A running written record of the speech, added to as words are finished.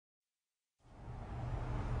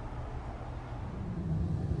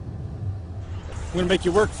I'm going to make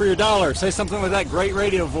you work for your dollar. Say something with that great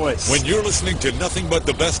radio voice. When you're listening to nothing but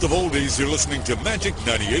the best of oldies, you're listening to Magic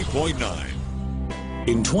 98.9.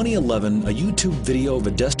 In 2011, a YouTube video of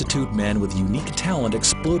a destitute man with unique talent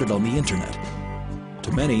exploded on the internet.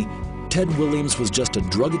 To many, Ted Williams was just a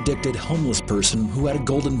drug-addicted, homeless person who had a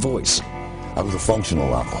golden voice. I was a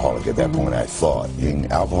functional alcoholic at that point, I thought.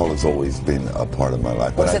 And alcohol has always been a part of my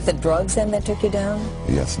life. Was it the drugs then that took you down?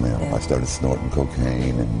 Yes, ma'am. Yeah. I started snorting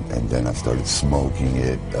cocaine, and then I started smoking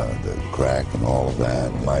it, the crack and all of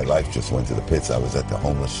that. My life just went to the pits. I was at the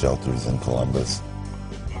homeless shelters in Columbus.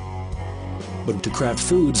 But to Kraft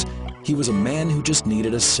Foods, he was a man who just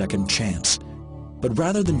needed a second chance. But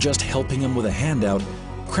rather than just helping him with a handout,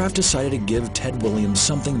 Kraft decided to give Ted Williams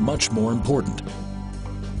something much more important: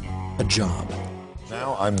 a job.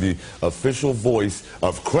 Now I'm the official voice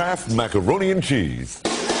of Kraft Macaroni and Cheese.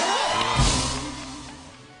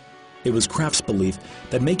 It was Kraft's belief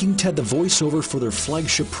that making Ted the voiceover for their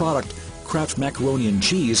flagship product, Kraft Macaroni and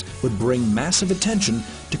Cheese, would bring massive attention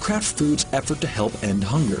to Kraft Foods' effort to help end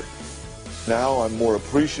hunger. Now I'm more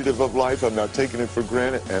appreciative of life. I'm not taking it for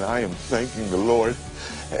granted, and I am thanking the Lord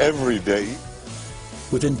every day.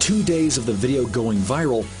 Within 2 days of the video going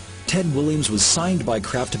viral, Ted Williams was signed by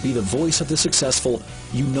Kraft to be the voice of the successful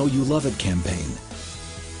You Know You Love It campaign.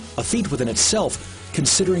 A feat within itself,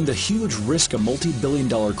 considering the huge risk a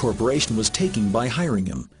multi-billion-dollar corporation was taking by hiring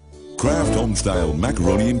him. Kraft Homestyle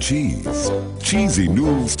Macaroni and Cheese. Cheesy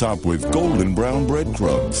noodles topped with golden brown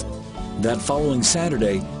breadcrumbs. That following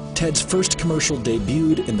Saturday, Ted's first commercial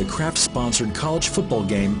debuted in the Kraft-sponsored college football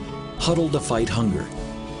game, Huddle to Fight Hunger.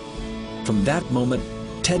 From that moment,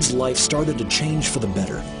 Ted's life started to change for the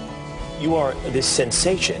better. You are this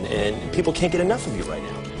sensation, and people can't get enough of you right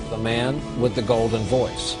now. The man with the golden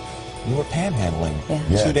voice. You were panhandling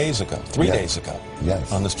 2 days ago, 3 days ago.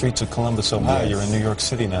 Yes. On the streets of Columbus, Ohio. Yes. You're in New York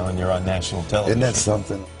City now, and you're on national television. Isn't that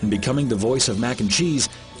something? And becoming the voice of Mac and Cheese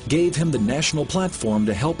gave him the national platform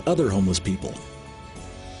to help other homeless people.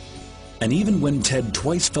 And even when Ted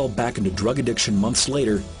twice fell back into drug addiction months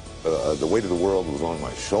later, the weight of the world was on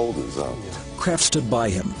my shoulders. Kraft stood by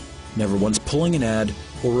him, never once pulling an ad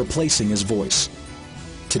or replacing his voice.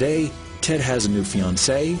 Today, Ted has a new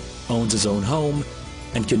fiancée, owns his own home,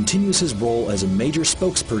 and continues his role as a major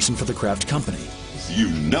spokesperson for the Kraft company. You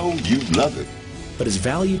know you love it. But his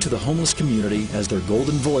value to the homeless community as their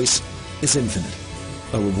golden voice is infinite,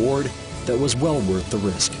 a reward that was well worth the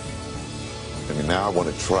risk. I mean, now I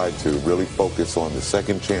want to try to really focus on the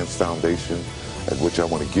Second Chance Foundation, at which I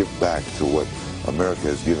want to give back to what America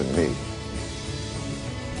has given me.